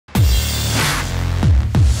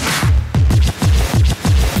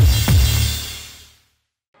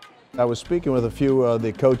I was speaking with a few of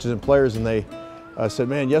the coaches and players, and they said,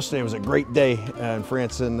 man, yesterday was a great day in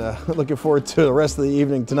France, and looking forward to the rest of the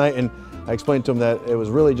evening tonight. And I explained to them that it was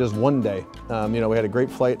really just one day. You know, we had a great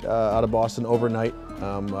flight out of Boston overnight,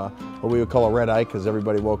 what we would call a red eye, because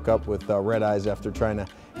everybody woke up with red eyes after trying to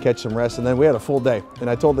catch some rest. And then we had a full day. And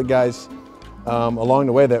I told the guys along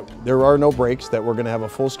the way that there are no breaks, that we're going to have a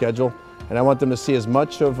full schedule. And I want them to see as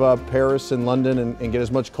much of Paris and London and get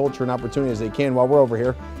as much culture and opportunity as they can while we're over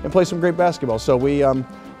here and play some great basketball. So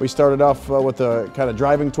we started off with a kind of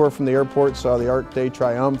driving tour from the airport, saw the Arc de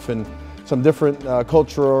Triomphe and some different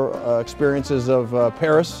cultural experiences of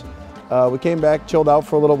Paris. We came back, chilled out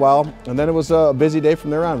for a little while, and then it was a busy day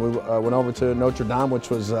from there on. We went over to Notre Dame, which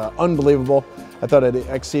was unbelievable. I thought it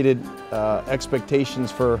exceeded expectations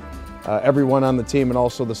for everyone on the team and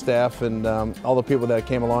also the staff and all the people that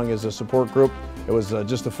came along as a support group. It was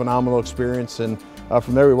just a phenomenal experience, and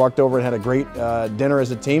from there we walked over and had a great dinner as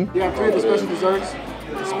a team. We got 3 of the special desserts,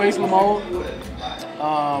 the space limo,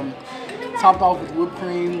 topped off with whipped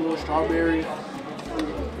cream, a little strawberry.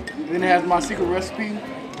 Then it has my secret recipe,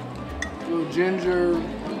 a little ginger,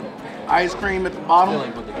 ice cream at the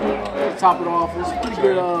bottom to top it off. It's a pretty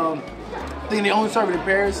good thing. They only serve it in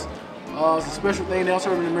Paris. It's a special thing. They don't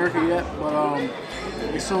serve it in America yet, but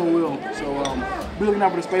they soon will. So be looking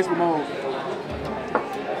out for the space limo.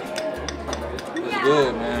 It's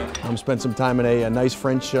good, man. Spent some time in a nice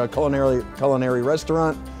French culinary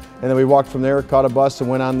restaurant. And then we walked from there, caught a bus, and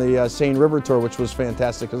went on the Seine River tour, which was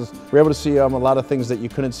fantastic because we were able to see a lot of things that you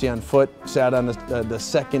couldn't see on foot. Sat on the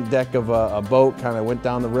second deck of a boat, kind of went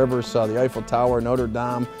down the river, saw the Eiffel Tower, Notre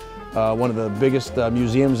Dame, one of the biggest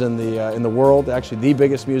museums in the world, actually the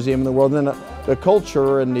biggest museum in the world. And then the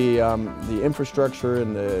culture and the infrastructure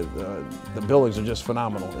and the buildings are just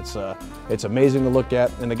phenomenal. It's amazing to look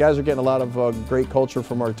at, and the guys are getting a lot of great culture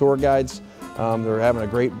from our tour guides. They're having a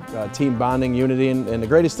great team bonding, unity, and the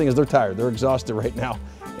greatest thing is they're tired. They're exhausted right now,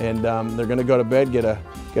 and they're going to go to bed, get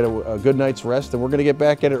a good night's rest, and we're going to get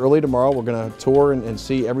back at it early tomorrow. We're going to tour and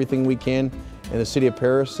see everything we can in the city of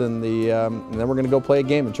Paris, and then we're going to go play a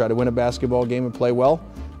game and try to win a basketball game and play well,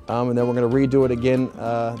 and then we're going to redo it again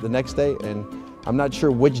the next day. And I'm not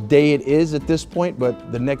sure which day it is at this point,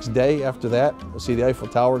 but the next day after that, we'll see the Eiffel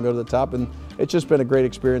Tower and go to the top. And it's just been a great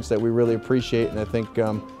experience that we really appreciate, and I think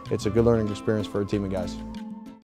it's a good learning experience for our team of guys.